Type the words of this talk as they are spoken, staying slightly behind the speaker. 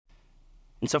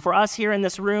And so for us here in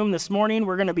this room this morning,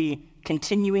 we're going to be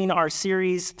continuing our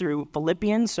series through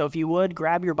Philippians. So if you would,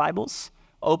 grab your Bibles,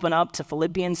 open up to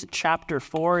Philippians chapter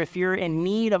 4. If you're in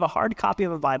need of a hard copy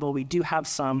of a Bible, we do have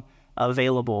some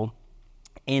available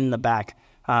in the back.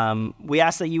 We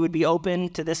ask that you would be open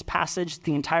to this passage,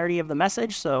 the entirety of the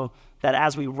message, so that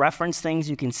as we reference things,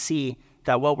 you can see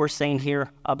that what we're saying here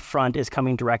up front is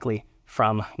coming directly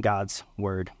from God's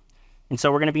word. And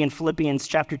so we're going to be in Philippians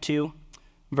chapter 2,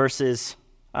 verses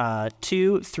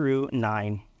 2 through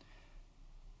 9.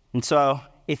 And so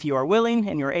if you are willing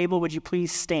and you're able, would you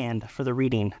please stand for the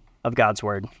reading of God's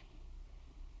word?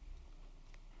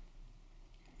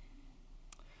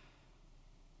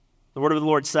 The word of the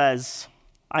Lord says,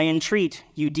 I entreat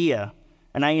Judea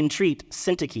and I entreat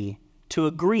Syntyche to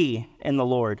agree in the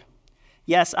Lord.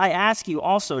 Yes, I ask you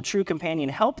also, true companion,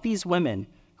 help these women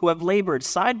who have labored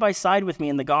side by side with me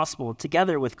in the gospel,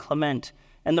 together with Clement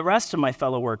and the rest of my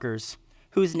fellow workers,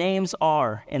 whose names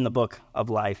are in the book of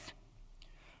life.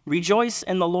 Rejoice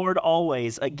in the Lord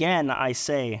always. Again, I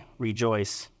say,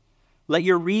 rejoice. Let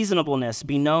your reasonableness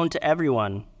be known to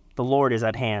everyone. The Lord is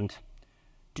at hand.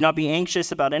 Do not be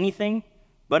anxious about anything,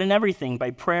 but in everything,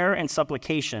 by prayer and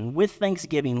supplication, with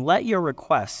thanksgiving, let your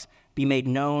requests be made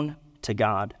known to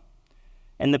God.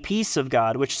 And the peace of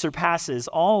God, which surpasses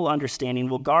all understanding,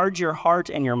 will guard your heart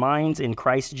and your minds in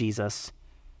Christ Jesus.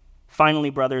 Finally,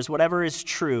 brothers, whatever is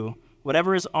true,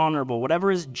 whatever is honorable,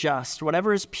 whatever is just,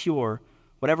 whatever is pure,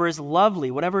 whatever is lovely,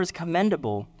 whatever is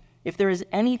commendable, if there is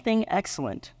anything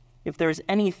excellent, if there is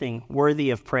anything worthy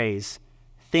of praise,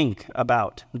 think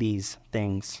about these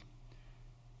things.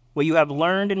 What you have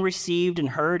learned and received and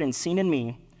heard and seen in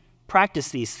me, practice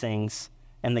these things,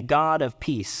 and the God of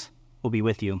peace will be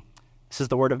with you. This is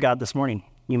the word of God this morning.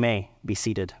 You may be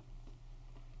seated.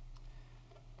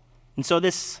 And so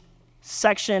this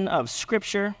section of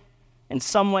Scripture, in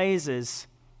some ways, is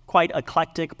quite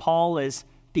eclectic. Paul is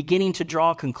beginning to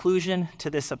draw a conclusion to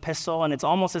this epistle, and it's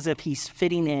almost as if he's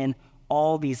fitting in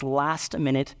all these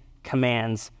last-minute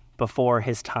commands before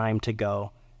his time to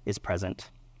go is present.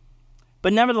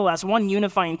 But nevertheless, one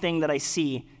unifying thing that I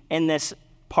see in this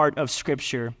part of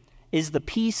Scripture is the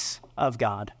peace of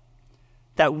God.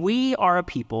 That we are a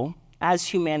people, as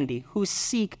humanity, who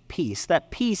seek peace.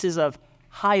 That peace is of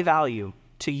high value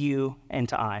to you and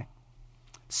to I.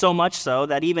 So much so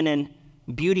that even in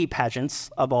beauty pageants,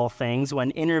 of all things,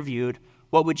 when interviewed,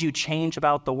 what would you change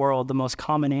about the world? The most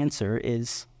common answer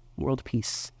is world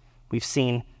peace. We've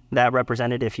seen that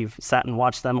represented if you've sat and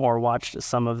watched them or watched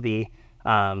some of the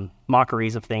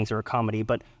mockeries of things or a comedy.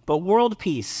 But world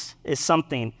peace is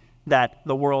something that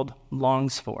the world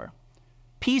longs for.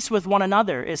 Peace with one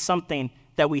another is something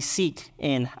that we seek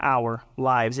in our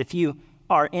lives. If you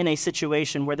are in a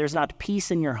situation where there's not peace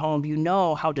in your home, you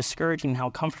know how discouraging, how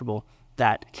comfortable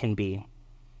that can be.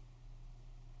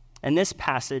 And this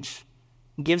passage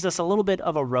gives us a little bit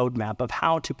of a roadmap of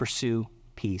how to pursue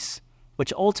peace,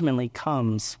 which ultimately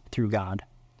comes through God.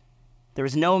 There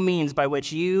is no means by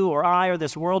which you or I or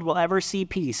this world will ever see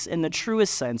peace in the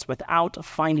truest sense without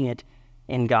finding it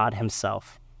in God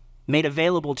himself, made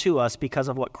available to us because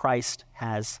of what Christ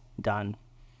has done.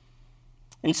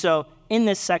 And so in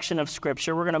this section of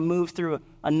Scripture, we're going to move through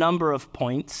a number of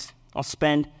points. I'll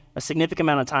spend a significant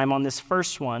amount of time on this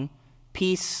first one,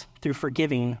 peace through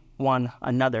forgiving one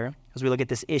another, as we look at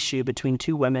this issue between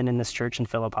two women in this church in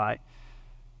Philippi.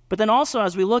 But then also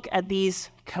as we look at these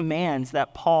commands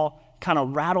that Paul kind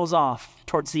of rattles off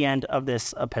towards the end of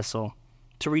this epistle,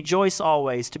 to rejoice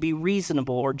always, to be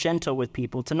reasonable or gentle with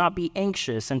people, to not be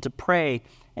anxious, and to pray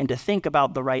and to think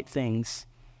about the right things.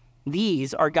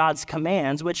 These are God's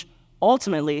commands, which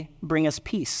ultimately bring us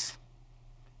peace.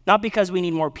 Not because we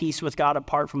need more peace with God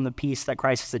apart from the peace that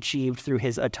Christ has achieved through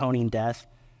his atoning death,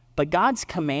 but God's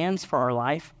commands for our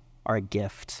life are a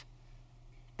gift.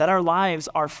 That our lives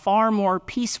are far more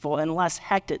peaceful and less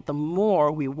hectic the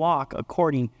more we walk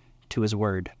according to his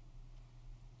word.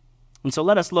 And so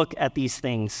let us look at these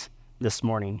things this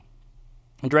morning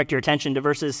and direct your attention to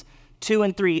verses 2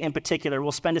 and 3 in particular.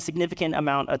 We'll spend a significant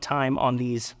amount of time on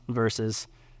these verses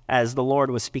as the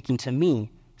Lord was speaking to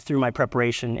me through my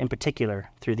preparation, in particular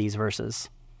through these verses.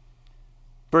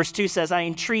 Verse 2 says, I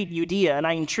entreat Judea and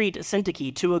I entreat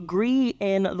Syntyche to agree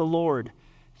in the Lord.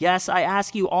 Yes, I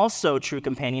ask you also, true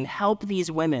companion, help these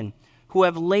women who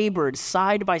have labored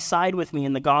side by side with me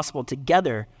in the gospel,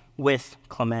 together with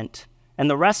Clement and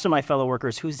the rest of my fellow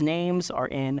workers whose names are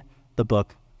in the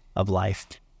book of life.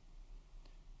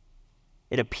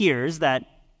 It appears that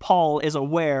Paul is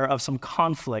aware of some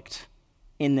conflict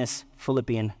in this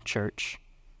Philippian church.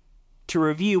 To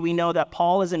review, we know that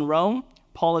Paul is in Rome.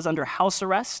 Paul is under house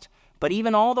arrest. but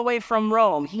even all the way from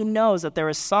Rome, he knows that there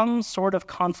is some sort of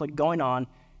conflict going on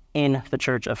in the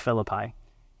church of Philippi,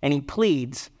 and he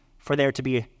pleads for there to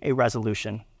be a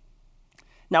resolution.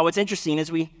 Now, what's interesting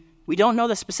is we don't know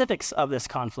the specifics of this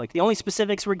conflict. The only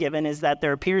specifics we're given is that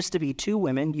there appears to be two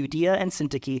women, Judea and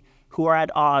Syntyche, who are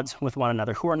at odds with one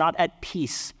another, who are not at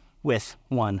peace with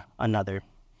one another.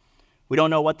 We don't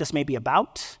know what this may be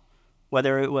about,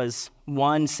 whether it was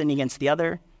one sinning against the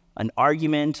other, an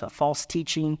argument, a false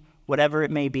teaching, whatever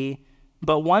it may be.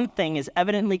 But one thing is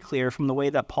evidently clear from the way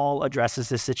that Paul addresses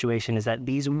this situation is that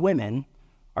these women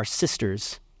are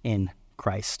sisters in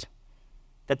Christ,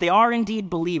 that they are indeed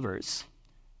believers,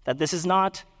 that this is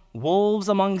not wolves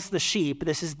amongst the sheep,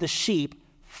 this is the sheep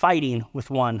fighting with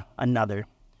one another.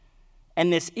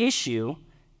 And this issue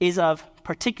is of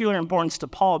particular importance to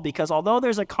Paul because although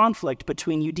there's a conflict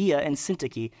between Judea and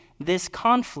Syntyche, this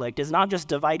conflict is not just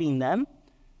dividing them,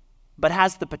 but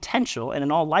has the potential, and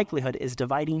in all likelihood, is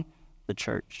dividing the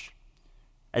church.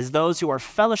 As those who are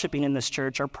fellowshipping in this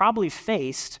church are probably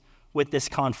faced with this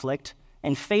conflict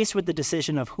and faced with the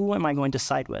decision of who am I going to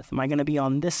side with? Am I going to be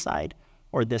on this side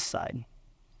or this side?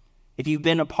 If you've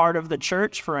been a part of the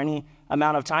church for any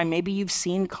amount of time, maybe you've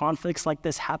seen conflicts like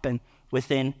this happen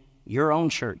within your own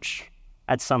church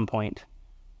at some point,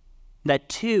 that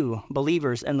two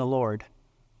believers in the Lord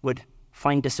would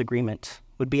find disagreement,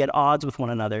 would be at odds with one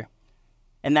another,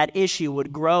 and that issue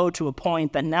would grow to a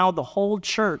point that now the whole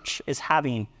church is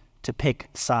having to pick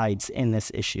sides in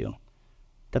this issue.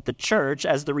 That the church,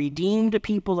 as the redeemed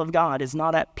people of God, is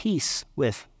not at peace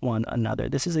with one another.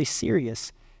 This is a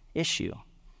serious issue.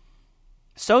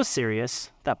 So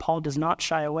serious that Paul does not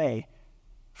shy away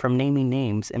from naming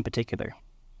names in particular.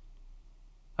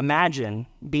 Imagine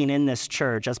being in this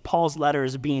church as Paul's letter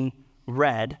is being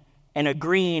read and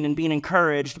agreeing and being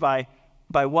encouraged by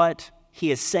what he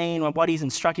is saying, what he's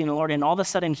instructing the Lord, and all of a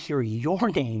sudden hear your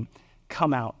name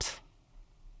come out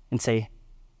and say,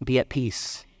 be at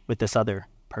peace with this other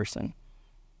person.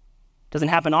 Doesn't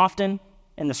happen often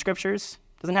in the scriptures,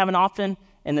 doesn't happen often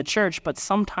in the church, but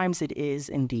sometimes it is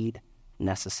indeed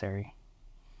necessary.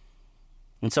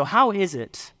 And so how is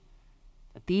it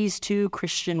that these two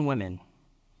Christian women,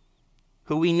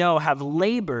 who we know have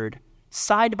labored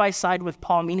side by side with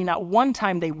Paul, meaning at one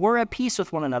time they were at peace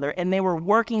with one another and they were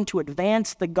working to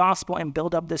advance the gospel and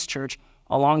build up this church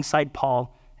alongside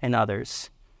Paul and others,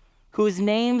 whose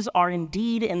names are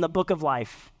indeed in the book of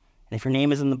life. And if your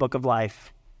name is in the book of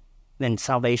life, then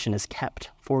salvation is kept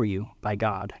for you by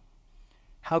God.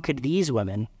 How could these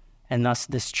women, and thus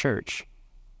this church,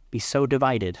 be so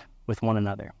divided with one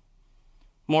another?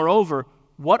 Moreover,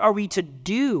 what are we to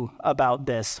do about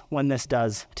this when this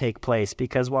does take place?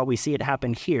 Because while we see it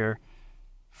happen here,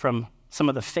 from some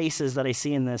of the faces that I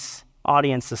see in this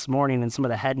audience this morning and some of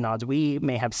the head nods, we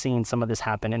may have seen some of this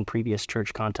happen in previous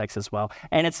church contexts as well.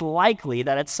 And it's likely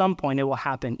that at some point it will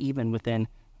happen even within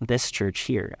this church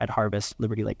here at Harvest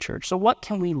Liberty Lake Church. So what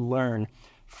can we learn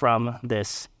from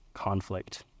this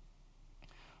conflict?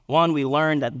 One, we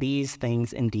learn that these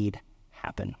things indeed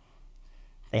happen.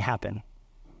 They happen.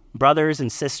 Brothers and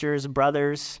sisters,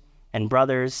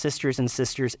 sisters and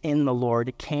sisters in the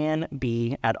Lord can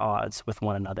be at odds with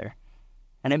one another.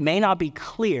 And it may not be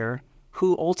clear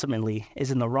who ultimately is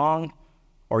in the wrong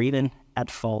or even at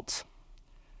fault.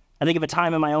 I think of a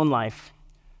time in my own life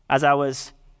as I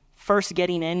was first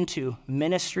getting into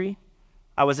ministry.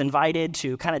 I was invited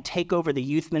to kind of take over the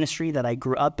youth ministry that I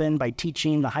grew up in by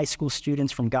teaching the high school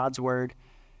students from God's Word.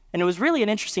 And it was really an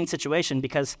interesting situation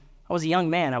because I was a young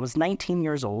man. I was 19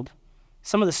 years old.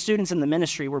 Some of the students in the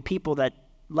ministry were people that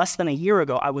less than a year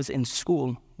ago I was in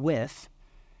school with.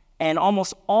 And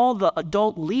almost all the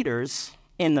adult leaders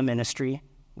in the ministry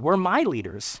were my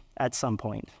leaders at some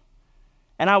point.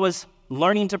 And I was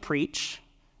learning to preach,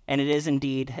 and it is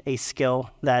indeed a skill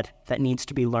that needs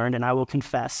to be learned. And I will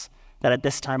confess that at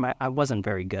this time I wasn't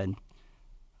very good.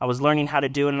 I was learning how to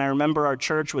do it, and I remember our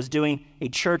church was doing a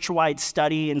church-wide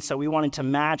study, and so we wanted to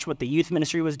match what the youth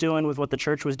ministry was doing with what the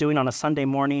church was doing on a Sunday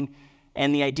morning.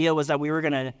 And the idea was that we were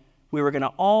gonna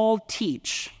all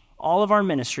teach all of our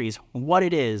ministries what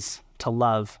it is to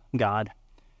love God.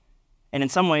 And in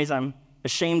some ways, I'm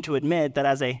ashamed to admit that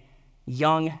as a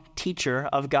young teacher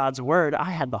of God's Word, I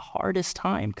had the hardest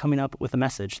time coming up with a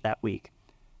message that week.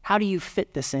 How do you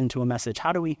fit this into a message?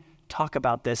 How do we talk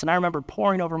about this? And I remember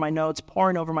poring over my notes,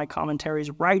 poring over my commentaries,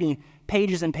 writing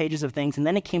pages and pages of things, and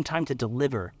then it came time to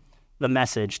deliver the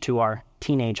message to our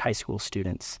teenage high school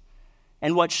students.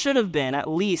 And what should have been at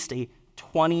least a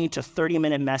 20 to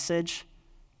 30-minute message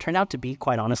turned out to be,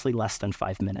 quite honestly, less than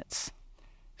 5 minutes.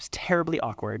 It was terribly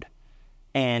awkward.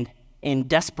 And in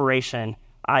desperation,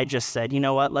 I just said, you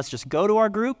know what, let's just go to our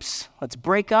groups, let's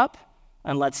break up,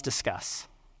 and let's discuss.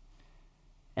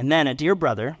 And then a dear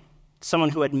brother, someone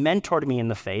who had mentored me in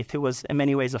the faith, who was in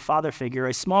many ways a father figure,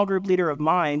 a small group leader of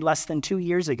mine less than 2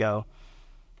 years ago,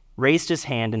 raised his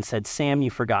hand and said, Sam,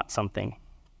 you forgot something.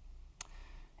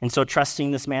 And so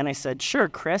trusting this man, I said, sure,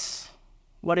 Chris,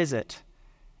 what is it?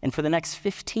 And for the next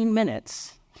 15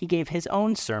 minutes, he gave his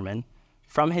own sermon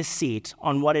from his seat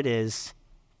on what it is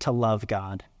to love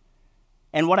God.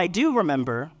 And what I do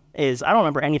remember is, I don't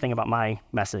remember anything about my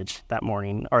message that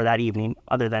morning or that evening,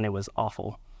 other than it was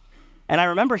awful. And I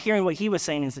remember hearing what he was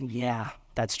saying and saying, yeah,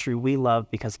 that's true. We love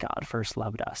because God first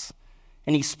loved us.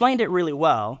 And he explained it really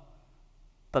well,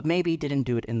 but maybe didn't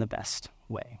do it in the best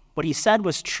way. What he said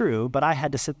was true, but I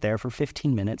had to sit there for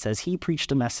 15 minutes as he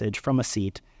preached a message from a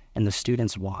seat and the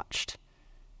students watched.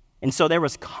 And so there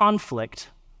was conflict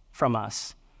from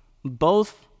us.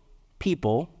 Both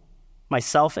people,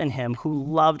 myself and him, who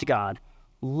loved God,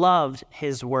 loved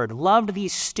his word, loved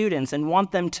these students and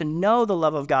want them to know the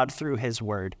love of God through his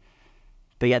word.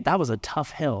 But yet that was a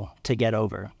tough hill to get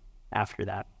over after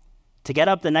that. To get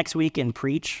up the next week and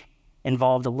preach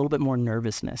involved a little bit more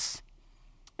nervousness.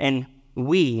 And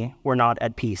we were not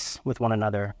at peace with one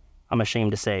another, I'm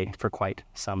ashamed to say, for quite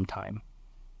some time.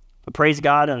 But praise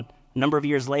God, a number of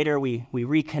years later, we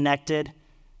reconnected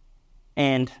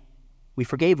and we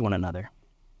forgave one another.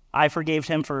 I forgave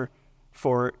him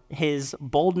for his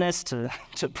boldness to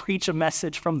preach a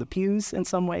message from the pews in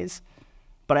some ways.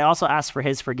 But I also asked for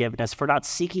his forgiveness for not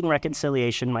seeking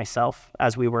reconciliation myself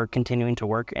as we were continuing to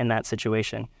work in that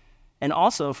situation. And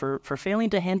also for failing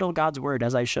to handle God's word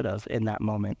as I should have in that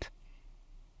moment.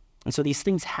 And so these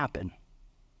things happen.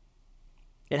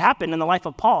 It happened in the life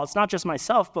of Paul. It's not just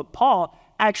myself, but Paul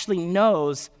actually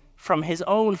knows from his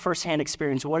own firsthand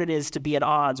experience what it is to be at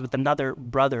odds with another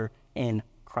brother in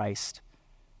Christ.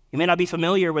 You may not be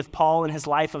familiar with Paul and his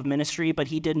life of ministry, but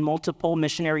he did multiple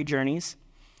missionary journeys.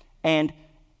 And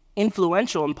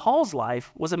influential in Paul's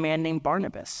life was a man named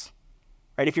Barnabas.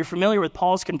 Right? If you're familiar with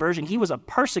Paul's conversion, he was a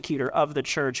persecutor of the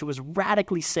church who was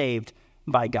radically saved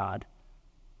by God.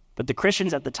 But the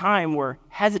Christians at the time were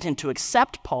hesitant to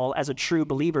accept Paul as a true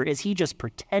believer. Is he just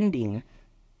pretending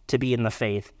to be in the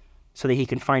faith so that he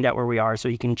can find out where we are, so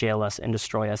he can jail us and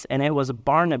destroy us? And it was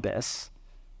Barnabas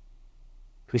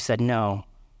who said, no,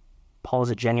 Paul is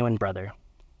a genuine brother,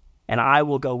 and I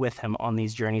will go with him on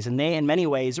these journeys. And they, in many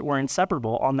ways, were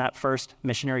inseparable on that first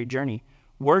missionary journey,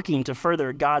 working to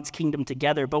further God's kingdom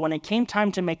together. But when it came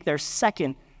time to make their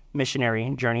second missionary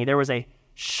journey, there was a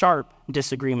sharp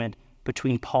disagreement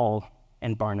between Paul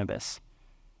and Barnabas.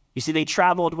 You see, they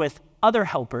traveled with other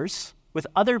helpers, with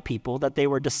other people that they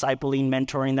were discipling,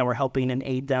 mentoring, that were helping and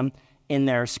aid them in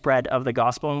their spread of the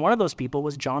gospel. And one of those people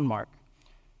was John Mark.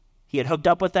 He had hooked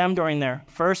up with them during their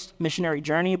first missionary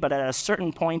journey, but at a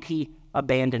certain point, he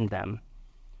abandoned them.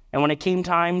 And when it came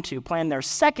time to plan their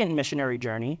second missionary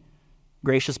journey,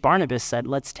 gracious Barnabas said,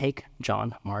 let's take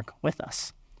John Mark with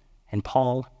us. And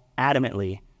Paul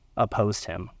adamantly opposed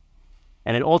him.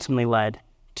 And it ultimately led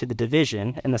to the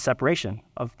division and the separation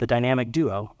of the dynamic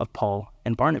duo of Paul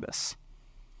and Barnabas.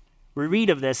 We read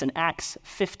of this in Acts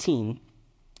 15,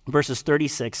 verses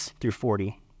 36 through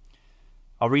 40.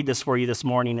 I'll read this for you this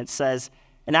morning. It says,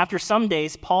 "And after some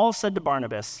days, Paul said to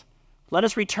Barnabas, 'Let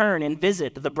us return and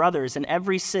visit the brothers in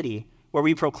every city where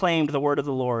we proclaimed the word of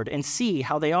the Lord, and see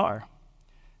how they are.'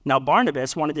 Now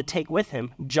Barnabas wanted to take with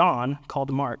him John,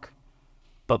 called Mark.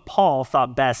 But Paul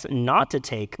thought best not to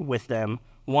take with them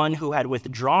one who had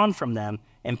withdrawn from them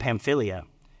in Pamphylia,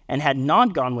 and had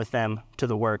not gone with them to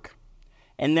the work.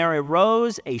 And there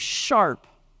arose a sharp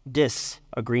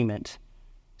disagreement,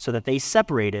 so that they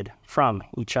separated from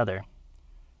each other.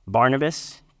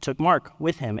 Barnabas took Mark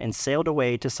with him and sailed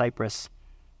away to Cyprus.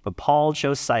 But Paul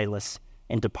chose Silas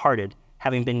and departed,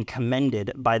 having been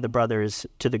commended by the brothers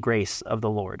to the grace of the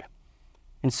Lord."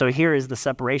 And so here is the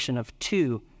separation of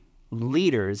two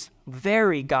leaders,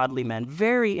 very godly men,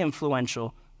 very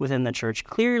influential within the church,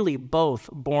 clearly both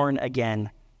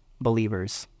born-again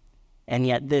believers. And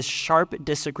yet this sharp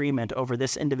disagreement over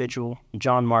this individual,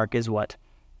 John Mark, is what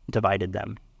divided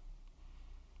them.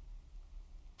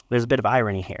 There's a bit of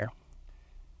irony here,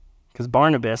 because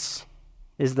Barnabas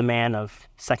is the man of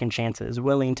second chances,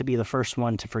 willing to be the first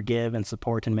one to forgive and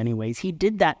support in many ways. He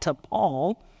did that to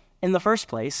Paul in the first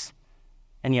place,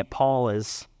 and yet Paul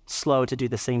is slow to do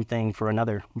the same thing for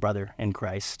another brother in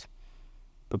Christ.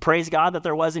 But praise God that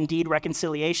there was indeed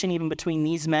reconciliation even between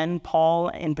these men, Paul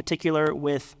in particular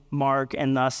with Mark,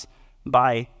 and thus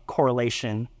by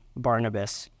correlation,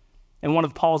 Barnabas. In one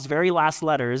of Paul's very last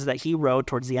letters that he wrote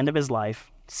towards the end of his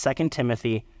life, 2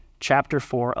 Timothy chapter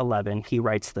 4:11, he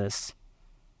writes this,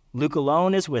 Luke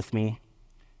alone is with me.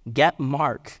 Get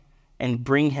Mark and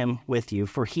bring him with you,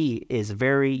 for he is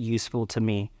very useful to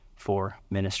me for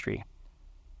ministry."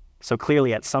 So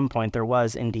clearly at some point there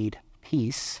was indeed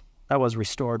peace that was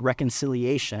restored,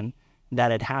 reconciliation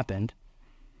that had happened.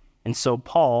 And so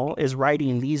Paul is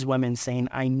writing these women saying,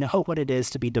 I know what it is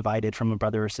to be divided from a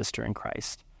brother or sister in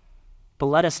Christ. But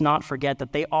let us not forget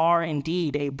that they are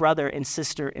indeed a brother and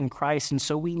sister in Christ. And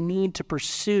so we need to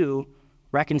pursue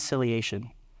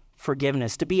reconciliation,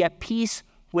 forgiveness, to be at peace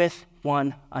with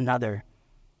one another,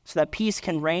 so that peace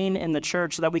can reign in the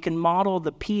church, so that we can model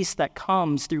the peace that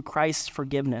comes through Christ's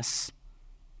forgiveness.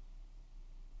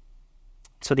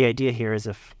 So the idea here is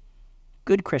if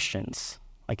good Christians,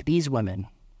 like these women,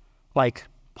 like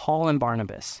Paul and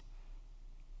Barnabas,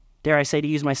 dare I say to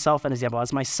use myself as an example,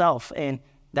 as myself and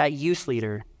that youth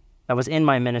leader that was in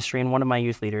my ministry and one of my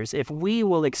youth leaders, if we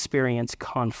will experience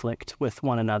conflict with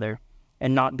one another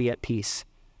and not be at peace,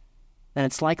 then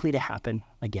it's likely to happen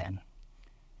again.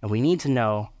 And we need to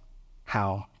know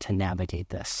how to navigate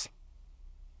this.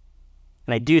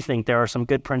 And I do think there are some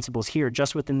good principles here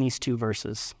just within these two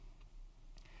verses.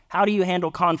 How do you handle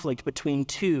conflict between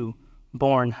two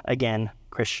born-again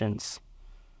Christians?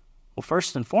 Well,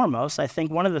 first and foremost, I think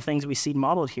one of the things we see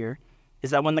modeled here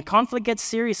is that when the conflict gets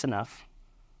serious enough,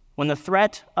 when the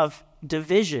threat of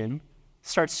division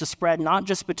starts to spread not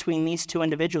just between these two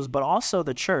individuals, but also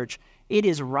the church, it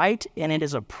is right and it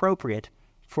is appropriate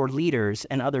for leaders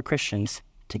and other Christians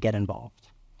to get involved.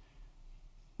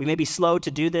 We may be slow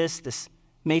to do this. This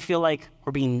may feel like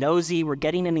we're being nosy, we're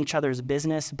getting in each other's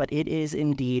business, but it is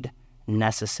indeed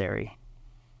necessary.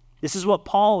 This is what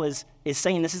Paul is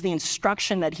saying. This is the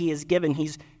instruction that he is given.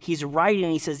 He's writing,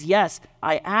 and he says, yes,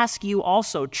 I ask you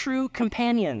also, true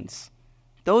companions,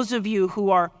 those of you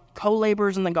who are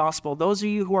co-laborers in the gospel, those of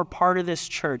you who are part of this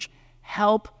church,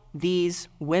 help these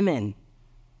women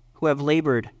who have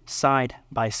labored side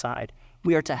by side.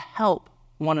 We are to help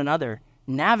one another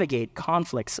navigate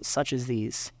conflicts such as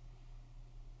these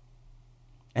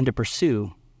and to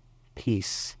pursue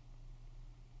peace.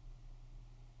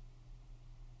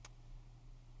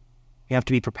 We have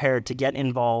to be prepared to get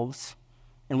involved,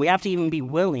 and we have to even be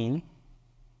willing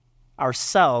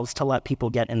ourselves to let people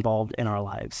get involved in our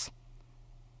lives.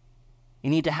 You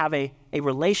need to have a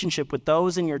relationship with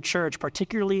those in your church,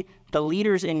 particularly the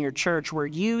leaders in your church, where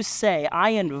you say, I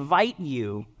invite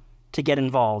you to get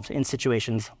involved in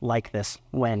situations like this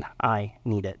when I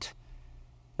need it.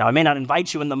 Now, I may not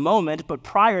invite you in the moment, but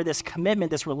prior, this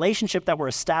commitment, this relationship that we're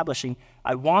establishing,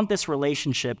 I want this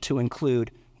relationship to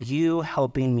include you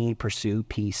helping me pursue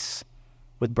peace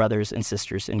with brothers and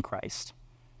sisters in Christ.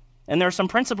 And there are some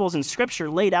principles in Scripture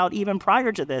laid out even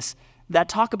prior to this that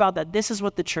talk about that this is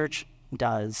what the church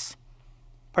does,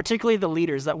 particularly the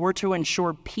leaders, that we're to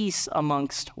ensure peace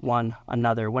amongst one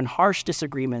another when harsh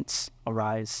disagreements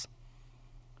arise.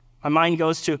 My mind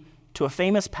goes to a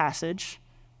famous passage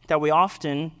that we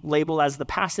often label as the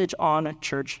passage on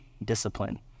church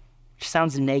discipline, which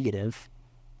sounds negative,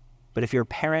 but if you're a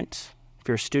parent, if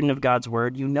you're a student of God's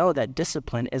word, you know that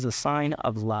discipline is a sign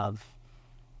of love,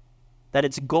 that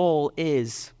its goal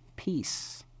is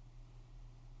peace.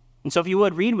 And so if you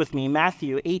would read with me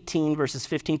Matthew 18, verses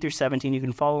 15 through 17, you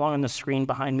can follow along on the screen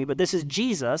behind me, but this is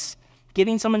Jesus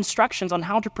giving some instructions on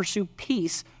how to pursue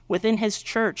peace within his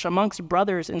church amongst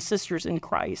brothers and sisters in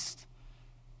Christ.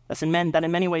 That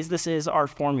in many ways this is our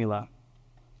formula.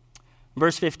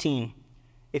 Verse 15,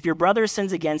 if your brother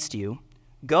sins against you,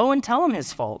 go and tell him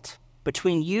his fault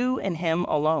between you and him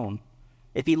alone.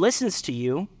 If he listens to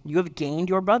you, you have gained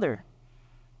your brother.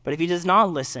 But if he does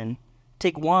not listen,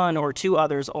 take one or two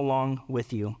others along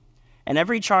with you. And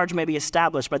every charge may be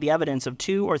established by the evidence of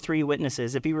 2 or 3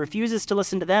 witnesses. If he refuses to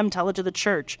listen to them, tell it to the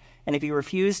church. And if he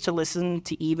refuses to listen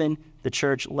to even the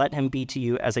church, let him be to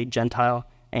you as a Gentile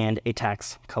and a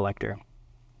tax collector.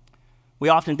 We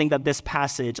often think that this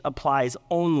passage applies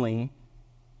only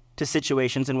to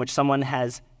situations in which someone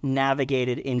has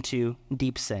navigated into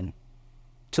deep sin,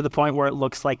 to the point where it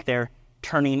looks like they're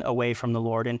turning away from the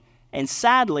Lord. And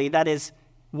sadly, that is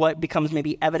what becomes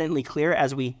maybe evidently clear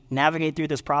as we navigate through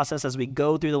this process, as we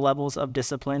go through the levels of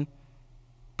discipline.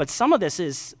 But some of this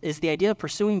is the idea of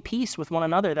pursuing peace with one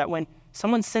another, that when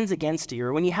someone sins against you,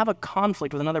 or when you have a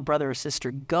conflict with another brother or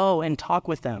sister, go and talk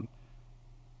with them.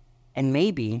 And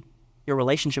maybe your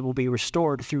relationship will be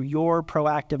restored through your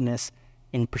proactiveness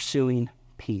in pursuing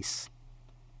peace.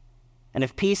 And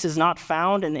if peace is not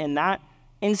found in that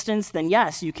instance, then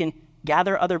yes, you can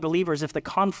gather other believers if the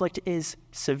conflict is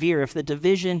severe, if the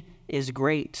division is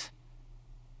great,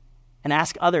 and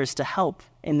ask others to help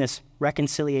in this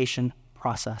reconciliation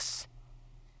process.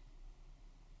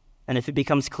 And if it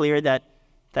becomes clear that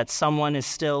that someone is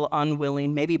still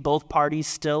unwilling, maybe both parties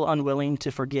still unwilling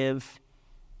to forgive,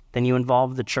 then you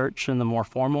involve the church in the more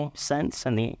formal sense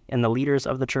and the leaders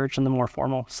of the church in the more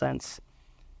formal sense.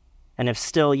 And if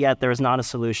still yet there is not a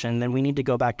solution, then we need to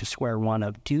go back to square one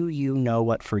of, do you know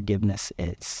what forgiveness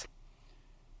is?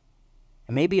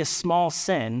 It may be a small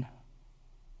sin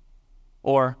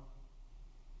or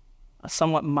a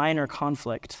somewhat minor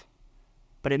conflict,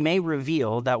 but it may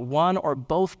reveal that one or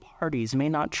both parties may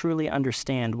not truly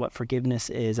understand what forgiveness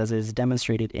is as it is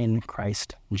demonstrated in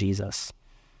Christ Jesus.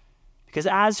 Because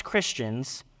as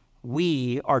Christians,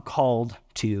 we are called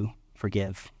to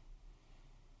forgive.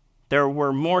 There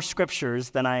were more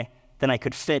scriptures than I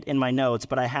could fit in my notes,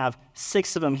 but I have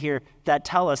 6 of them here that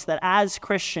tell us that as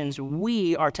Christians,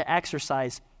 we are to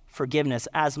exercise forgiveness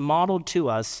as modeled to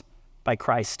us by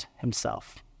Christ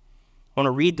himself. I want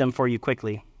to read them for you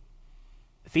quickly.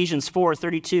 Ephesians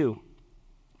 4:32,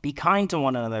 be kind to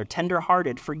one another,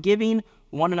 tender-hearted, forgiving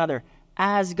one another,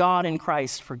 as God in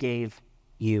Christ forgave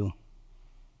you.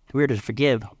 We are to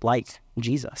forgive like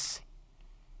Jesus.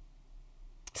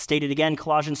 Stated again,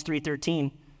 Colossians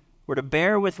 3:13, we're to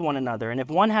bear with one another, and if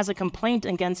one has a complaint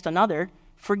against another,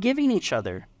 forgiving each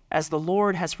other, as the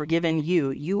Lord has forgiven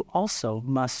you, you also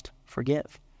must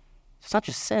forgive. It's not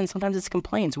just sin, sometimes it's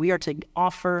complaints. We are to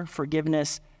offer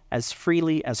forgiveness as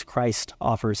freely as Christ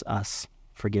offers us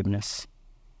forgiveness.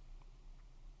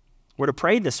 We're to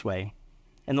pray this way.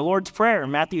 In the Lord's Prayer,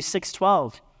 Matthew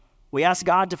 6:12, we ask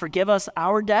God to forgive us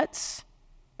our debts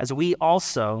as we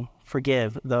also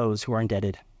forgive those who are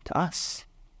indebted to us.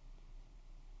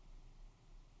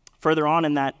 Further on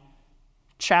in that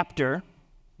chapter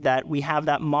that we have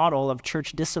that model of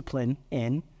church discipline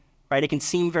in, right? It can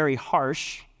seem very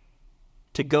harsh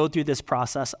to go through this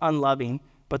process, unloving,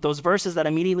 but those verses that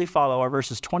immediately follow are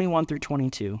verses 21 through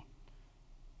 22.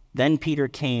 Then Peter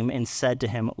came and said to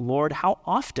him, Lord, how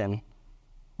often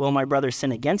will my brother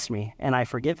sin against me and I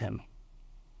forgive him?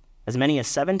 As many as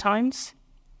 7 times?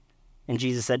 And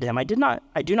Jesus said to him, I do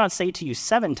not say to you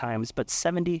 7 times, but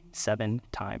 77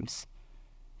 times.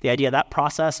 The idea of that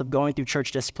process of going through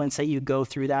church discipline, say you go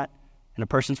through that and a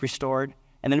person's restored,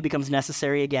 and then it becomes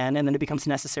necessary again, and then it becomes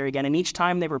necessary again. And each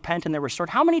time they repent and they're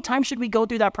restored, how many times should we go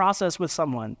through that process with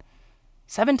someone?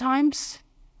 7 times?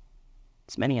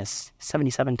 As many as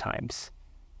 77 times.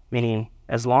 Meaning,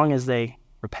 as long as they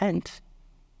repent,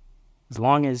 as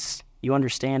long as you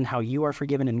understand how you are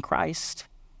forgiven in Christ,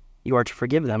 you are to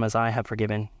forgive them as I have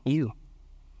forgiven you.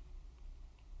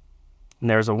 And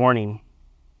there's a warning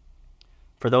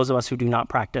for those of us who do not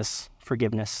practice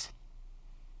forgiveness,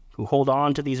 who hold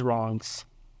on to these wrongs.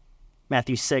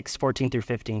 Matthew 6:14 through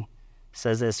 15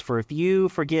 says this, for if you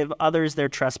forgive others their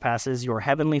trespasses, your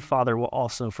heavenly Father will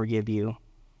also forgive you.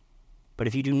 But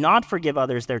if you do not forgive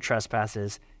others their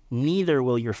trespasses, neither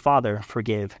will your Father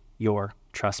forgive your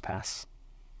trespass.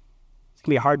 It's going to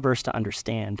be a hard verse to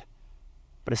understand.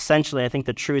 But essentially, I think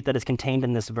the truth that is contained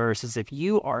in this verse is if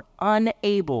you are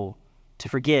unable to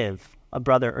forgive a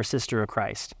brother or sister of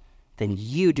Christ, then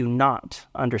you do not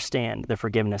understand the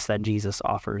forgiveness that Jesus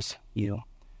offers you.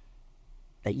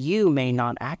 That you may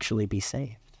not actually be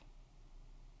saved.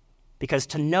 Because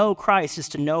to know Christ is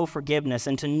to know forgiveness,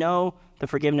 and to know the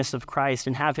forgiveness of Christ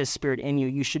and have his Spirit in you,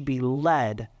 you should be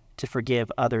led to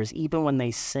forgive others, even when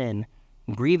they sin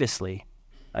grievously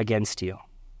against you.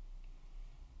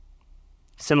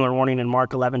 Similar warning in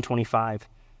Mark 11:25.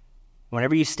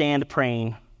 Whenever you stand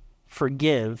praying,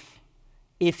 forgive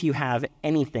if you have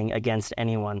anything against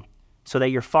anyone, so that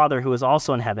your Father who is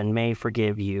also in heaven may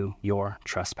forgive you your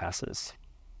trespasses.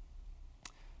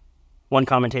 One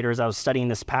commentator, as I was studying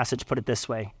this passage, put it this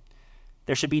way: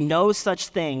 there should be no such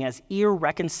thing as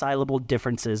irreconcilable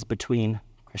differences between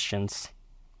Christians.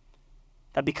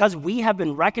 That because we have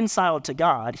been reconciled to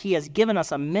God, he has given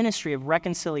us a ministry of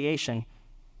reconciliation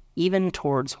even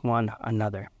towards one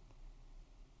another.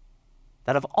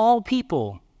 That of all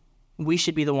people, we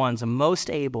should be the ones most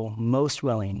able, most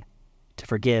willing to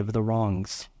forgive the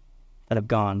wrongs that have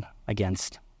gone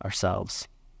against ourselves.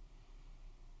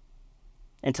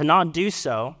 And to not do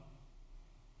so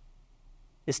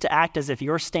is to act as if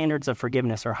your standards of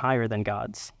forgiveness are higher than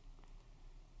God's.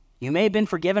 You may have been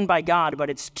forgiven by God, but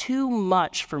it's too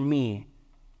much for me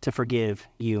to forgive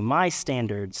you. My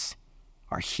standards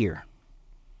are here.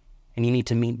 And you need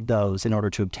to meet those in order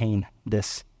to obtain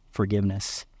this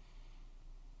forgiveness.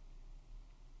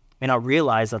 You may not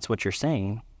realize that's what you're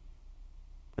saying,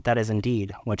 but that is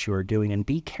indeed what you are doing. And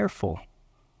be careful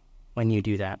when you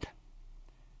do that,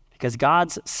 because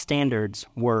God's standards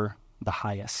were the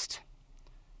highest.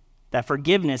 That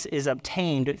forgiveness is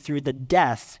obtained through the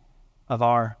death of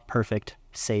our perfect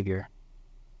Savior.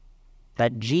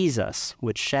 that Jesus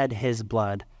would shed his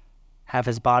blood, have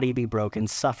his body be broken,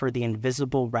 suffer the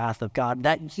invisible wrath of God,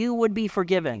 that you would be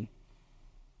forgiven.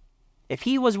 If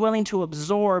he was willing to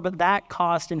absorb that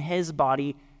cost in his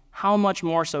body, how much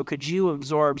more so could you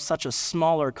absorb such a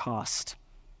smaller cost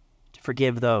to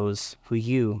forgive those who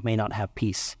you may not have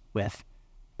peace with,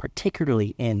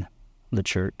 particularly in the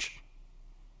church?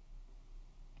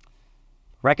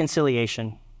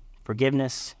 Reconciliation,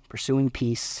 forgiveness, pursuing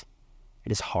peace,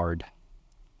 it is hard.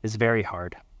 It is very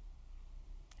hard.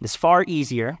 It is far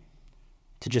easier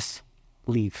to just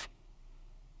leave.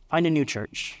 Find a new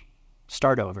church.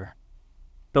 Start over.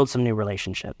 Build some new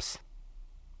relationships.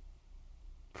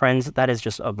 Friends, that is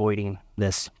just avoiding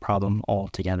this problem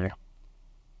altogether.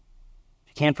 If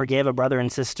you can't forgive a brother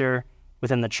and sister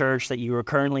within the church that you are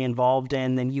currently involved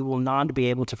in, then you will not be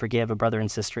able to forgive a brother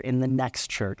and sister in the next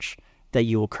church that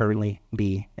you will currently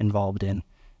be involved in.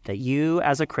 That you,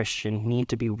 as a Christian, need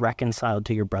to be reconciled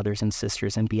to your brothers and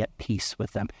sisters and be at peace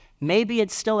with them. Maybe it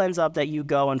still ends up that you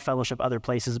go and fellowship other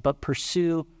places, but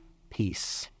pursue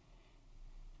peace.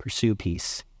 Pursue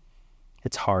peace.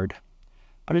 It's hard,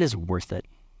 but it is worth it.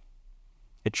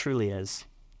 It truly is.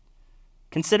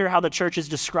 Consider how the church is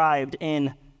described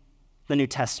in the New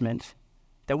Testament,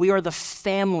 that we are the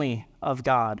family of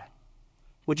God.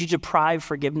 Would you deprive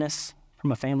forgiveness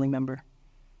from a family member?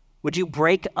 Would you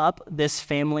break up this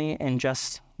family and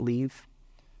just leave?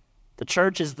 The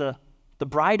church is the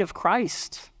bride of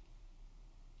Christ.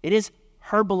 It is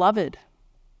her beloved.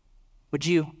 Would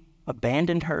you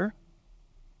abandon her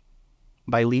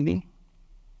by leaving?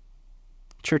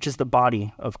 Church is the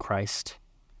body of Christ.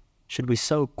 Should we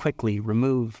so quickly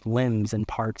remove limbs and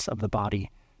parts of the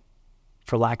body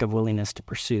for lack of willingness to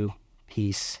pursue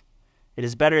peace? It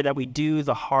is better that we do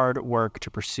the hard work to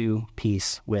pursue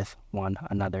peace with one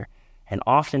another. And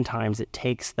oftentimes it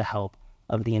takes the help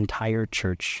of the entire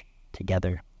church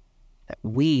together. That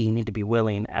we need to be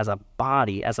willing as a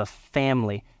body, as a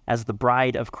family, as the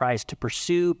bride of Christ to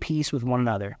pursue peace with one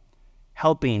another,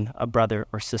 helping a brother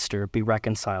or sister be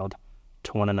reconciled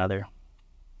to one another.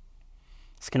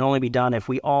 This can only be done if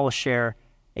we all share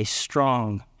a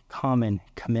strong, common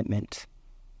commitment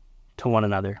to one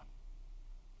another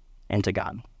and to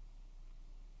God.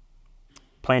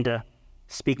 Plan to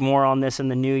speak more on this in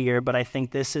the new year, but I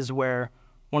think this is where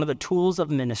one of the tools of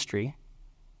ministry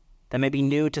that may be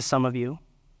new to some of you,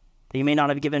 that you may not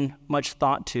have given much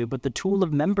thought to, but the tool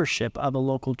of membership of a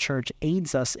local church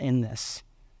aids us in this.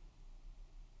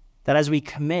 That as we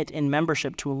commit in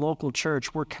membership to a local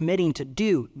church, we're committing to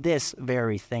do this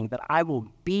very thing, that I will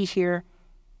be here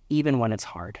even when it's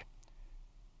hard,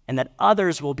 and that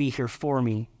others will be here for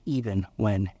me even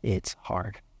when it's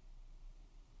hard.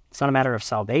 It's not a matter of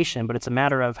salvation, but it's a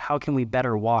matter of how can we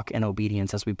better walk in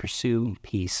obedience as we pursue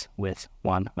peace with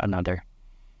one another.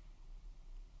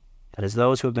 That as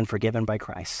those who have been forgiven by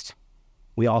Christ,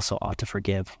 we also ought to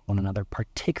forgive one another,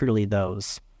 particularly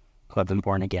those who have been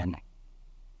born again.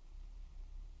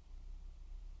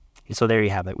 And so there you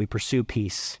have it. We pursue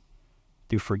peace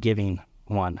through forgiving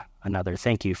one another.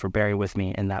 Thank you for bearing with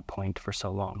me in that point for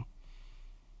so long.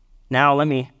 Now let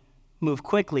me move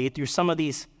quickly through some of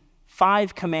these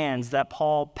 5 commands that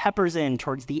Paul peppers in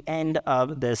towards the end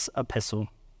of this epistle.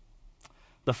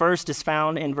 The first is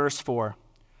found in verse 4.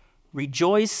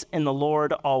 Rejoice in the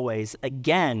Lord always.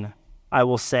 Again, I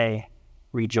will say,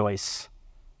 rejoice.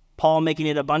 Paul making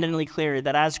it abundantly clear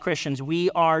that as Christians, we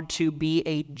are to be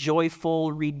a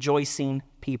joyful, rejoicing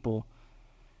people.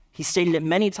 He stated it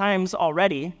many times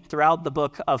already throughout the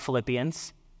book of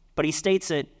Philippians, but he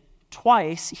states it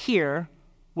twice here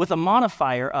with a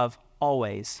modifier of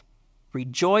always.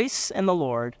 Rejoice in the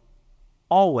Lord,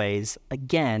 always,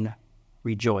 again,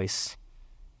 rejoice.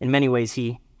 In many ways,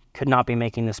 he could not be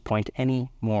making this point any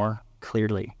more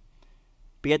clearly.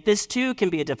 But yet this too can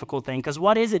be a difficult thing, because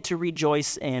what is it to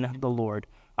rejoice in the Lord?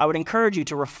 I would encourage you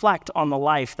to reflect on the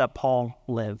life that Paul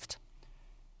lived.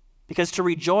 Because to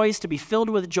rejoice, to be filled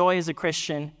with joy as a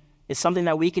Christian, is something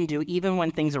that we can do even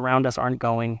when things around us aren't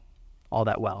going all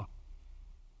that well.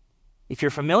 If you're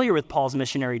familiar with Paul's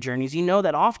missionary journeys, you know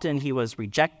that often he was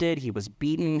rejected, he was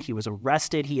beaten, he was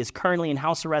arrested, he is currently in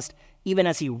house arrest, even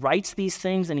as he writes these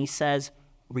things and he says,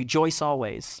 rejoice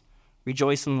always,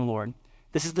 rejoice in the Lord.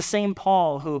 This is the same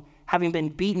Paul who, having been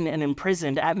beaten and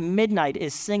imprisoned, at midnight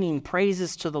is singing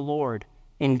praises to the Lord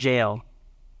in jail.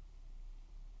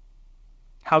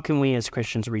 How can we as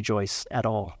Christians rejoice at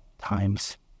all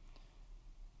times?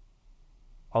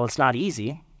 While it's not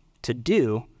easy to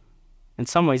do, in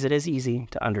some ways it is easy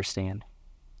to understand.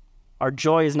 Our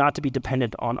joy is not to be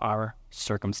dependent on our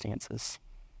circumstances.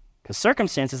 Because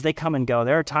circumstances, they come and go.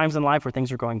 There are times in life where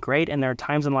things are going great, and there are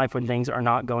times in life when things are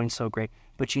not going so great.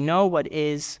 But you know what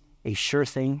is a sure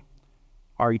thing?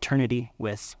 Our eternity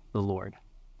with the Lord.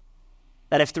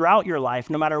 That if throughout your life,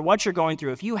 no matter what you're going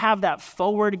through, if you have that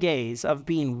forward gaze of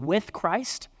being with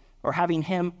Christ or having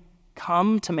him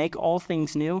come to make all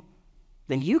things new,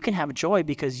 then you can have joy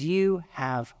because you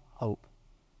have hope.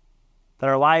 That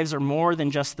our lives are more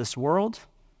than just this world,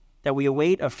 that we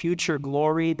await a future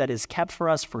glory that is kept for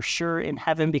us for sure in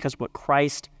heaven because what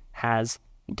Christ has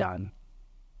done.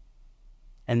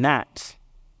 And that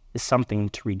is something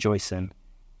to rejoice in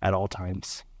at all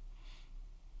times.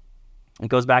 It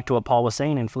goes back to what Paul was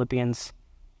saying in Philippians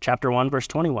chapter 1, verse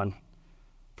 21.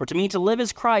 For to me to live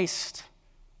is Christ,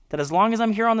 that as long as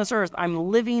I'm here on this earth, I'm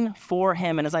living for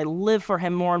him. And as I live for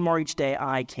him more and more each day,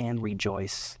 I can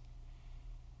rejoice.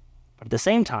 But at the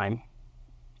same time,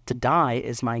 to die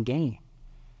is my gain,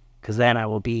 because then I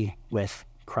will be with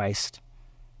Christ.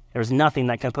 There's nothing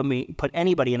that can put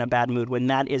anybody in a bad mood when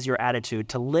that is your attitude.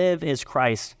 To live is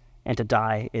Christ, and to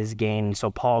die is gain.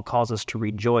 So Paul calls us to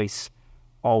rejoice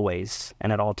always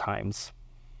and at all times.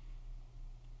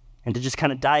 And to just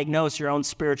kind of diagnose your own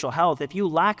spiritual health, if you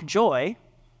lack joy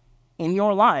in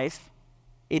your life,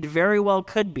 it very well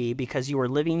could be because you are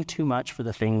living too much for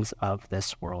the things of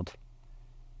this world.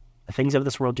 The things of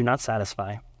this world do not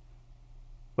satisfy.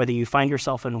 Whether you find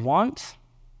yourself in want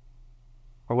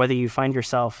or whether you find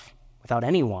yourself without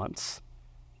any wants,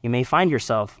 you may find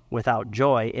yourself without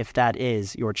joy if that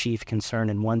is your chief concern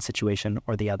in one situation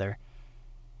or the other.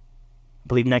 I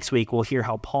believe next week we'll hear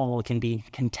how Paul can be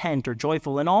content or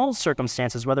joyful in all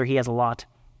circumstances, whether he has a lot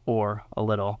or a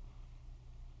little.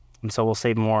 And so we'll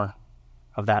save more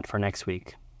of that for next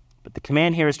week. But the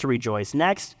command here is to rejoice.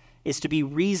 Next is to be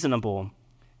reasonable.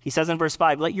 He says in verse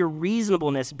 5, let your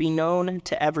reasonableness be known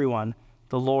to everyone.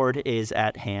 The Lord is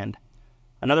at hand.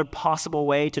 Another possible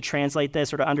way to translate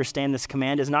this or to understand this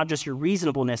command is not just your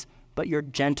reasonableness, but your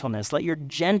gentleness. Let your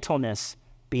gentleness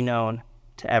be known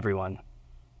to everyone.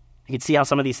 You can see how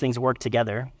some of these things work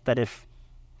together, that if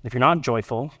you're not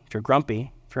joyful, if you're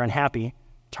grumpy, if you're unhappy,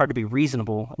 it's hard to be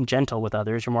reasonable and gentle with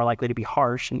others. You're more likely to be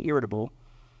harsh and irritable.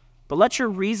 But let your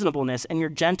reasonableness and your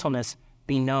gentleness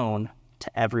be known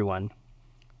to everyone.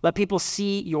 Let people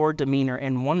see your demeanor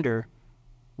and wonder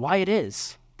why it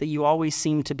is that you always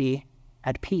seem to be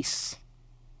at peace.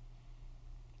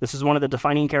 This is one of the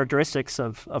defining characteristics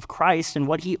of Christ and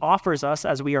what he offers us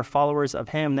as we are followers of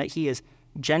him, that he is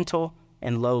gentle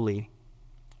and lowly.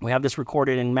 We have this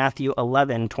recorded in Matthew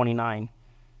 11:29.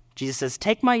 Jesus says,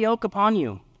 take my yoke upon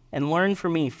you and learn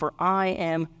from me, for I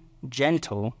am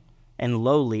gentle and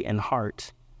lowly in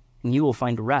heart, and you will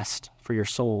find rest for your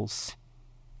souls.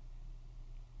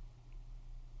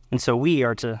 And so we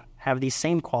are to have these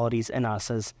same qualities in us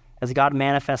as God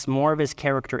manifests more of his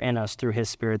character in us through his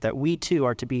Spirit, that we too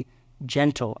are to be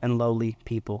gentle and lowly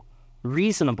people,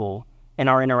 reasonable in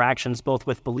our interactions both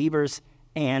with believers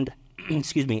and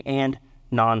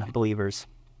non-believers.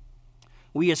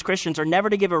 We as Christians are never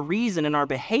to give a reason in our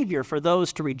behavior for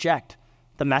those to reject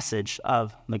the message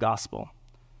of the gospel.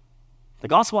 The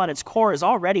gospel at its core is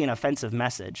already an offensive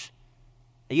message.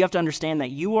 You have to understand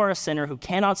that you are a sinner who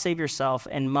cannot save yourself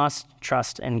and must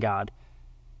trust in God.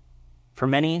 For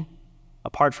many,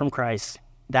 apart from Christ,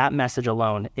 that message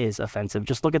alone is offensive.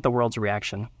 Just look at the world's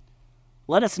reaction.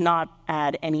 Let us not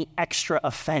add any extra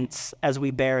offense as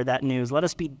we bear that news. Let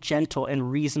us be gentle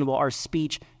and reasonable. Our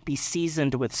speech be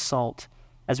seasoned with salt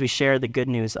as we share the good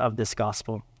news of this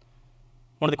gospel.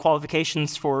 One of the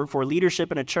qualifications for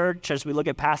leadership in a church, as we look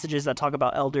at passages that talk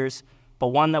about elders, but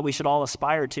one that we should all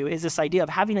aspire to, is this idea of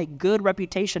having a good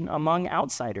reputation among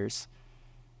outsiders.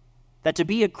 That to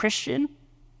be a Christian,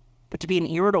 but to be an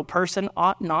irritable person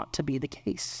ought not to be the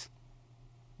case.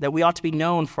 That we ought to be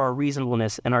known for our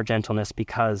reasonableness and our gentleness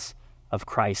because of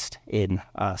Christ in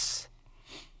us.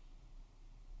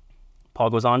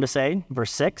 Paul goes on to say,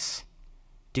 verse 6,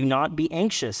 do not be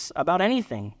anxious about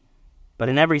anything, but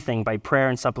in everything by prayer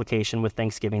and supplication with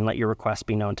thanksgiving, let your requests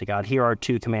be known to God. Here are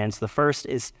two commands. The first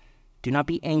is, do not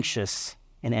be anxious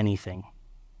in anything.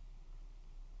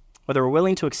 Whether we're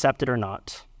willing to accept it or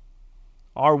not,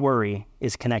 our worry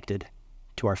is connected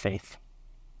to our faith.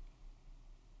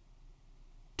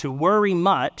 To worry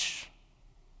much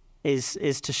is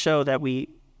to show that we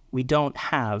don't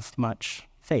have much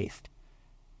faith.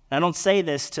 And I don't say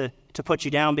this to put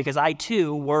you down, because I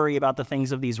too worry about the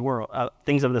things of this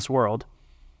world.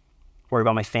 Worry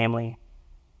about my family,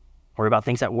 worry about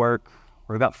things at work,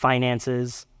 worry about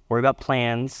finances, worry about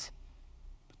plans.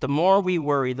 But the more we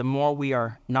worry, the more we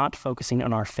are not focusing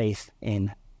on our faith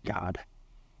in God.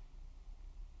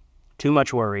 Too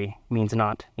much worry means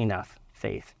not enough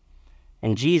faith.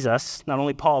 And Jesus, not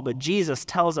only Paul, but Jesus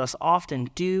tells us often,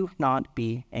 do not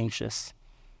be anxious.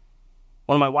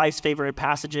 One of my wife's favorite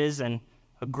passages, and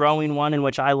a growing one in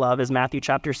which I love, is Matthew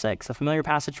chapter 6, a familiar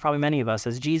passage for probably many of us,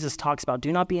 as Jesus talks about,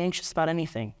 do not be anxious about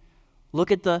anything.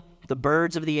 Look at the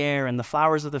birds of the air and the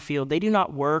flowers of the field. They do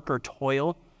not work or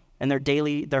toil, and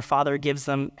their Father gives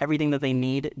them everything that they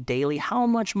need daily. How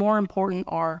much more important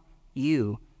are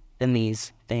you than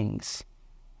these things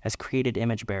as created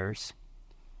image bearers?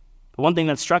 The one thing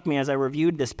that struck me as I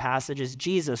reviewed this passage is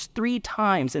Jesus, 3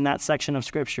 times in that section of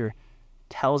Scripture,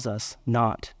 tells us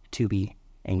not to be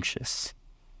anxious.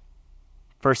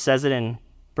 First says it in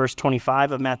verse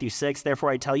 25 of Matthew 6, therefore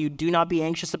I tell you, do not be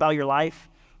anxious about your life,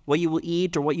 what you will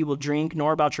eat or what you will drink,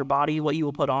 nor about your body, what you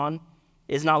will put on.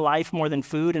 Is not life more than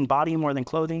food and body more than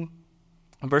clothing?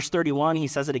 In verse 31, he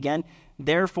says it again,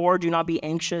 therefore do not be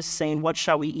anxious, saying, what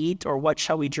shall we eat, or what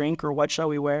shall we drink, or what shall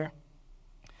we wear?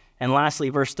 And lastly,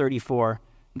 verse 34,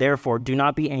 therefore do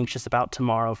not be anxious about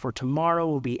tomorrow, for tomorrow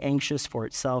will be anxious for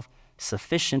itself.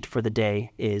 Sufficient for the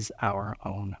day is our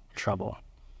own trouble.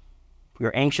 If we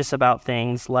are anxious about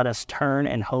things, let us turn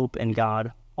and hope in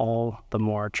God all the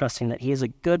more, trusting that he is a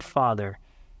good Father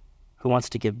who wants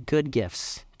to give good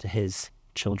gifts to his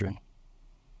children.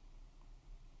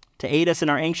 To aid us in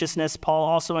our anxiousness, Paul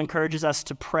also encourages us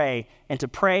to pray, and to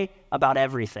pray about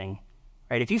everything.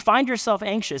 Right? If you find yourself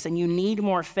anxious and you need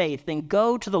more faith, then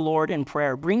go to the Lord in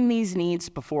prayer. Bring these needs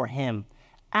before him.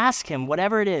 Ask him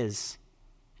whatever it is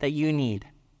that you need.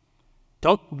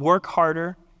 Don't work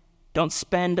harder. Don't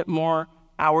spend more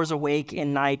hours awake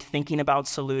in night thinking about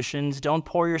solutions. Don't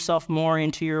pour yourself more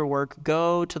into your work.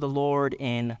 Go to the Lord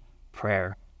in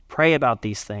prayer. Pray about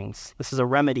these things. This is a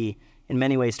remedy in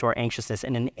many ways to our anxiousness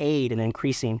and an aid in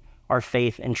increasing our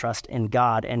faith and trust in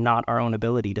God and not our own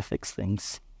ability to fix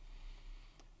things.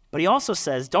 But he also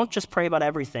says, don't just pray about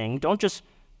everything. Don't just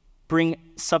bring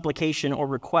supplication or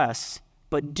requests,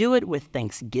 but do it with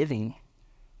thanksgiving.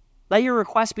 Let your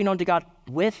requests be known to God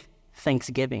with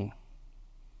thanksgiving.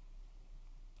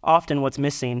 Often what's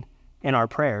missing in our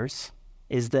prayers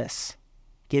is this,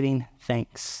 giving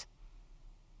thanks.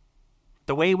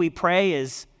 The way we pray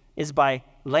is by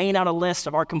laying out a list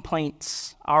of our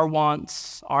complaints, our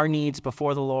wants, our needs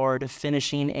before the Lord,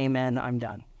 finishing, amen, I'm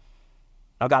done.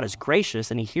 Now, God is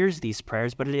gracious and he hears these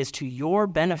prayers, but it is to your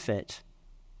benefit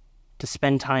to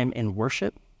spend time in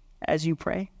worship as you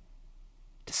pray,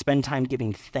 to spend time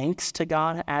giving thanks to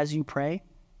God as you pray.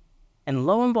 And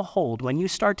lo and behold, when you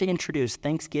start to introduce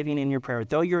thanksgiving in your prayer,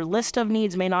 though your list of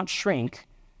needs may not shrink,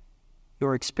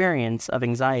 your experience of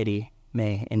anxiety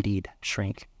may indeed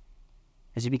shrink.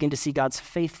 As you begin to see God's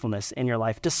faithfulness in your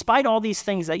life, despite all these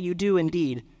things that you do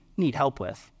indeed need help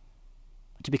with,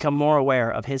 to become more aware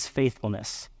of his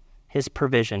faithfulness, his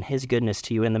provision, his goodness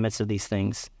to you in the midst of these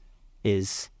things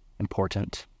is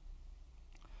important.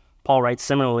 Paul writes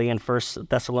similarly in 1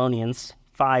 Thessalonians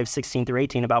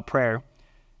 5:16-18 about prayer.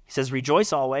 He says,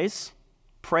 rejoice always,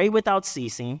 pray without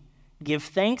ceasing, give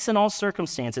thanks in all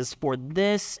circumstances, for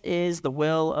this is the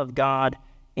will of God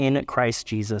in Christ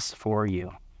Jesus for you.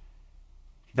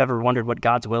 If you've ever wondered what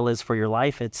God's will is for your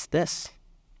life, it's this,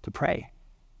 to pray.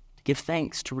 Give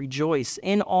thanks, to rejoice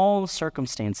in all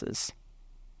circumstances,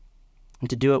 and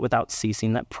to do it without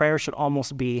ceasing. That prayer should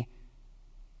almost be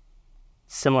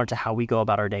similar to how we go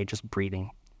about our day, just breathing.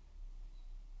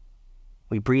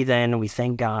 We breathe in, we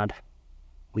thank God.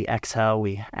 We exhale,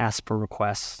 we ask for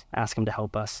requests, ask him to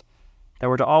help us. That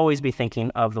we're to always be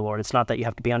thinking of the Lord. It's not that you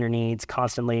have to be on your knees,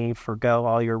 constantly forgo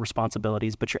all your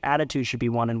responsibilities, but your attitude should be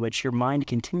one in which your mind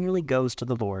continually goes to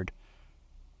the Lord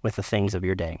with the things of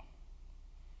your day.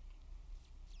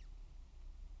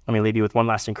 Let me leave you with one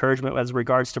last encouragement as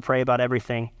regards to pray about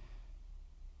everything.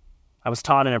 I was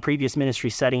taught in a previous ministry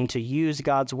setting to use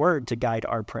God's word to guide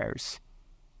our prayers.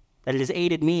 That it has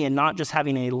aided me in not just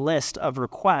having a list of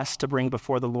requests to bring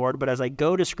before the Lord, but as I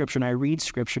go to Scripture and I read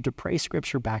Scripture, to pray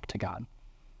Scripture back to God,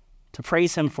 to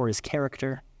praise him for his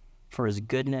character, for his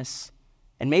goodness,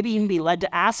 and maybe even be led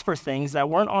to ask for things that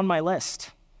weren't on my list.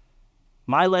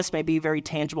 My list may be very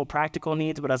tangible, practical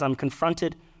needs, but as I'm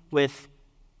confronted with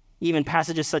even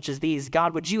passages such as these,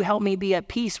 God, would you help me be at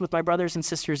peace with my brothers and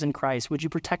sisters in Christ? Would you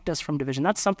protect us from division?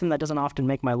 That's something that doesn't often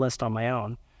make my list on my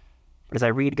own. But as I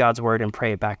read God's word and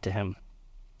pray it back to him,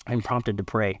 I'm prompted to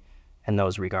pray in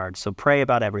those regards. So pray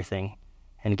about everything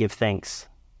and give thanks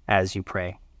as you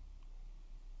pray.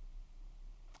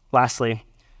 Lastly,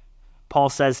 Paul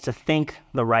says to think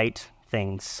the right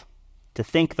things. To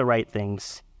think the right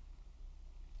things.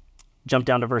 Jump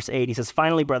down to verse 8. He says,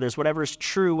 finally, brothers, whatever is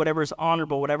true, whatever is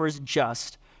honorable, whatever is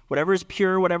just, whatever is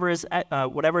pure, whatever is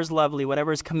lovely,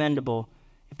 whatever is commendable,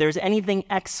 if there is anything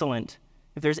excellent,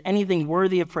 if there's anything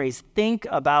worthy of praise, think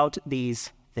about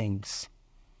these things.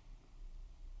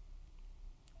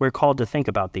 We're called to think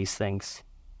about these things.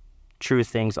 True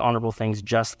things, honorable things,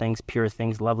 just things, pure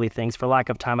things, lovely things. For lack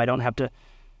of time, I don't have the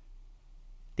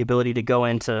ability to go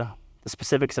into the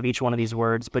specifics of each one of these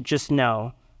words, but just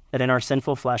know that in our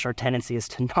sinful flesh, our tendency is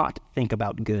to not think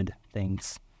about good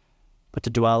things, but to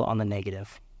dwell on the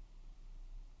negative.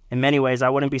 In many ways, I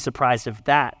wouldn't be surprised if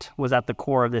that was at the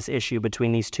core of this issue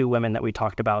between these two women that we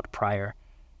talked about prior.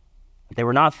 They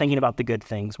were not thinking about the good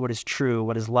things, what is true,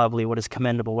 what is lovely, what is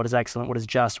commendable, what is excellent, what is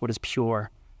just, what is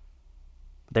pure.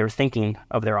 They were thinking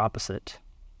of their opposite.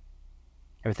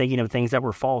 They were thinking of things that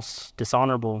were false,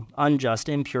 dishonorable, unjust,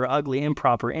 impure, ugly,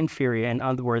 improper, inferior, and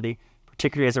unworthy,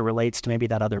 particularly as it relates to maybe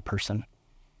that other person.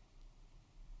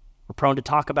 We're prone to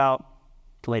talk about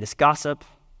the latest gossip.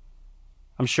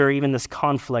 I'm sure even this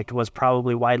conflict was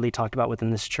probably widely talked about within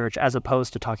this church, as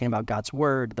opposed to talking about God's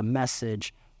word, the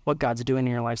message, what God's doing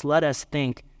in your lives. Let us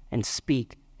think and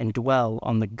speak and dwell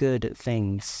on the good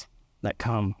things that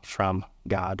come from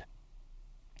God.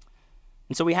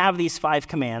 And so we have these 5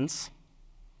 commands: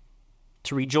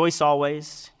 to rejoice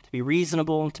always, to be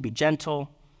reasonable, to be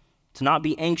gentle, to not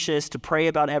be anxious, to pray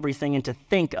about everything, and to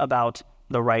think about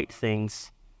the right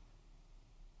things.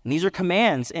 And these are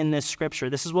commands in this scripture.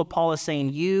 This is what Paul is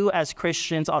saying. You as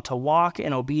Christians ought to walk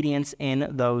in obedience in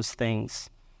those things.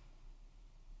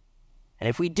 And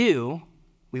if we do,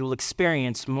 we will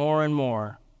experience more and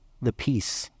more the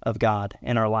peace of God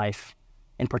in our life,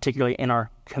 and particularly in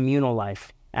our communal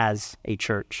life as a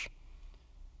church.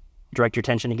 Direct your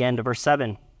attention again to verse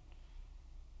 7.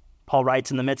 Paul writes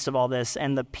in the midst of all this,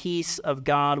 "And the peace of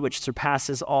God, which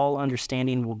surpasses all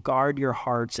understanding, will guard your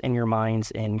hearts and your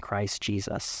minds in Christ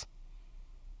Jesus."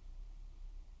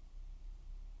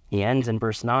 He ends in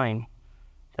verse 9,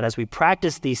 that as we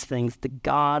practice these things, the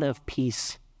God of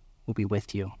peace will be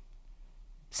with you.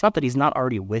 It's not that he's not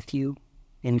already with you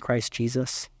in Christ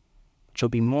Jesus, but you'll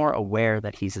be more aware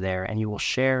that he's there, and you will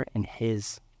share in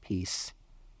his peace.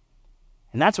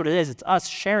 And that's what it is. It's us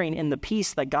sharing in the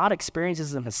peace that God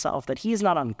experiences in himself, that he is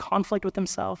not in conflict with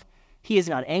himself. He is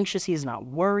not anxious. He is not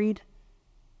worried.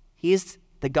 He is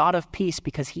the God of peace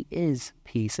because he is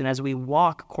peace. And as we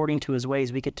walk according to his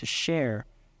ways, we get to share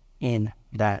in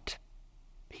that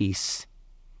peace.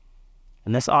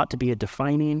 And this ought to be a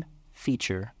defining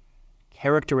feature,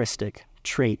 characteristic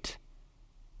trait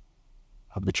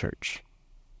of the church.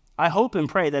 I hope and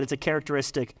pray that it's a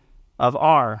characteristic of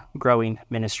our growing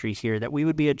ministry here, that we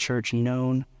would be a church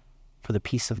known for the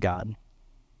peace of God.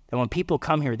 That when people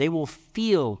come here, they will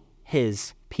feel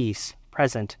his peace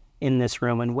present in this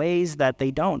room in ways that they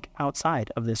don't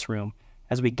outside of this room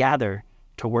as we gather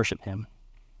to worship him.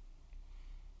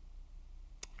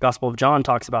 Gospel of John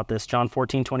talks about this, John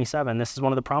 14:27. This is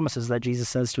one of the promises that Jesus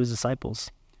says to his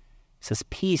disciples. He says,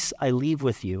 "Peace I leave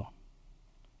with you.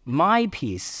 My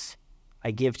peace I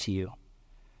give to you.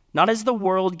 Not as the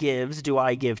world gives do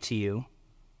I give to you.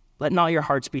 Let not your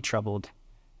hearts be troubled,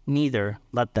 neither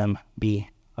let them be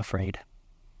afraid."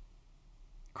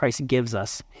 Christ gives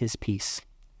us his peace,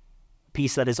 a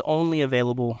peace that is only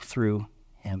available through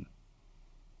him.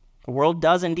 The world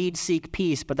does indeed seek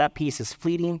peace, but that peace is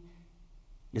fleeting,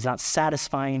 it is not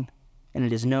satisfying, and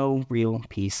it is no real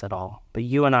peace at all. But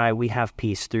you and I, we have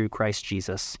peace through Christ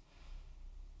Jesus.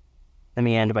 Let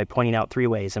me end by pointing out 3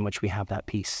 ways in which we have that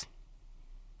peace.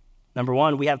 Number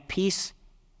 1, we have peace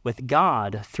with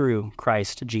God through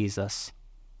Christ Jesus.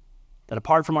 That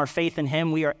apart from our faith in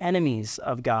him, we are enemies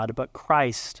of God, but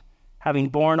Christ, having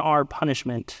borne our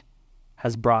punishment,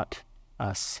 has brought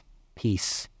us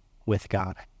peace with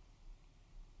God.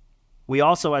 We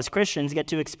also, as Christians, get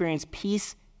to experience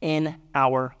peace in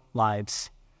our lives.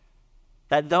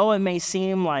 That though it may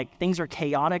seem like things are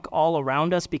chaotic all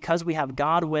around us, because we have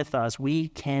God with us, we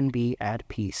can be at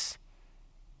peace.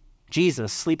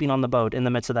 Jesus sleeping on the boat in the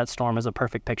midst of that storm is a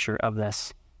perfect picture of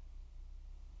this.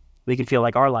 We can feel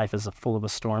like our life is full of a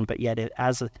storm, but yet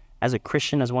as a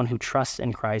Christian, as one who trusts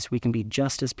in Christ, we can be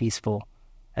just as peaceful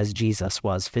as Jesus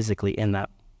was physically in that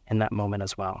moment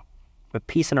as well. With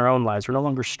peace in our own lives, we're no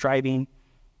longer striving,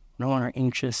 we're no longer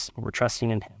anxious, but we're trusting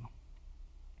in him.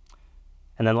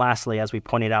 And then lastly, as we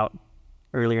pointed out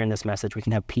earlier in this message, we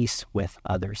can have peace with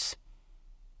others.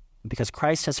 Because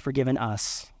Christ has forgiven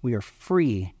us, we are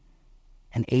free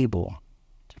and able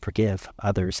to forgive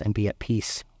others and be at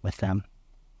peace with them.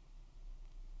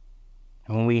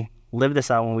 And when we live this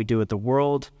out, when we do it, the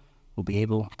world will be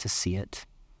able to see it.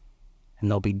 And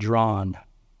they'll be drawn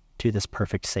to this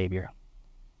perfect Savior.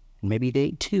 And maybe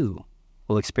they too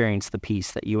will experience the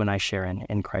peace that you and I share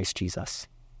in Christ Jesus.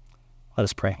 Let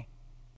us pray.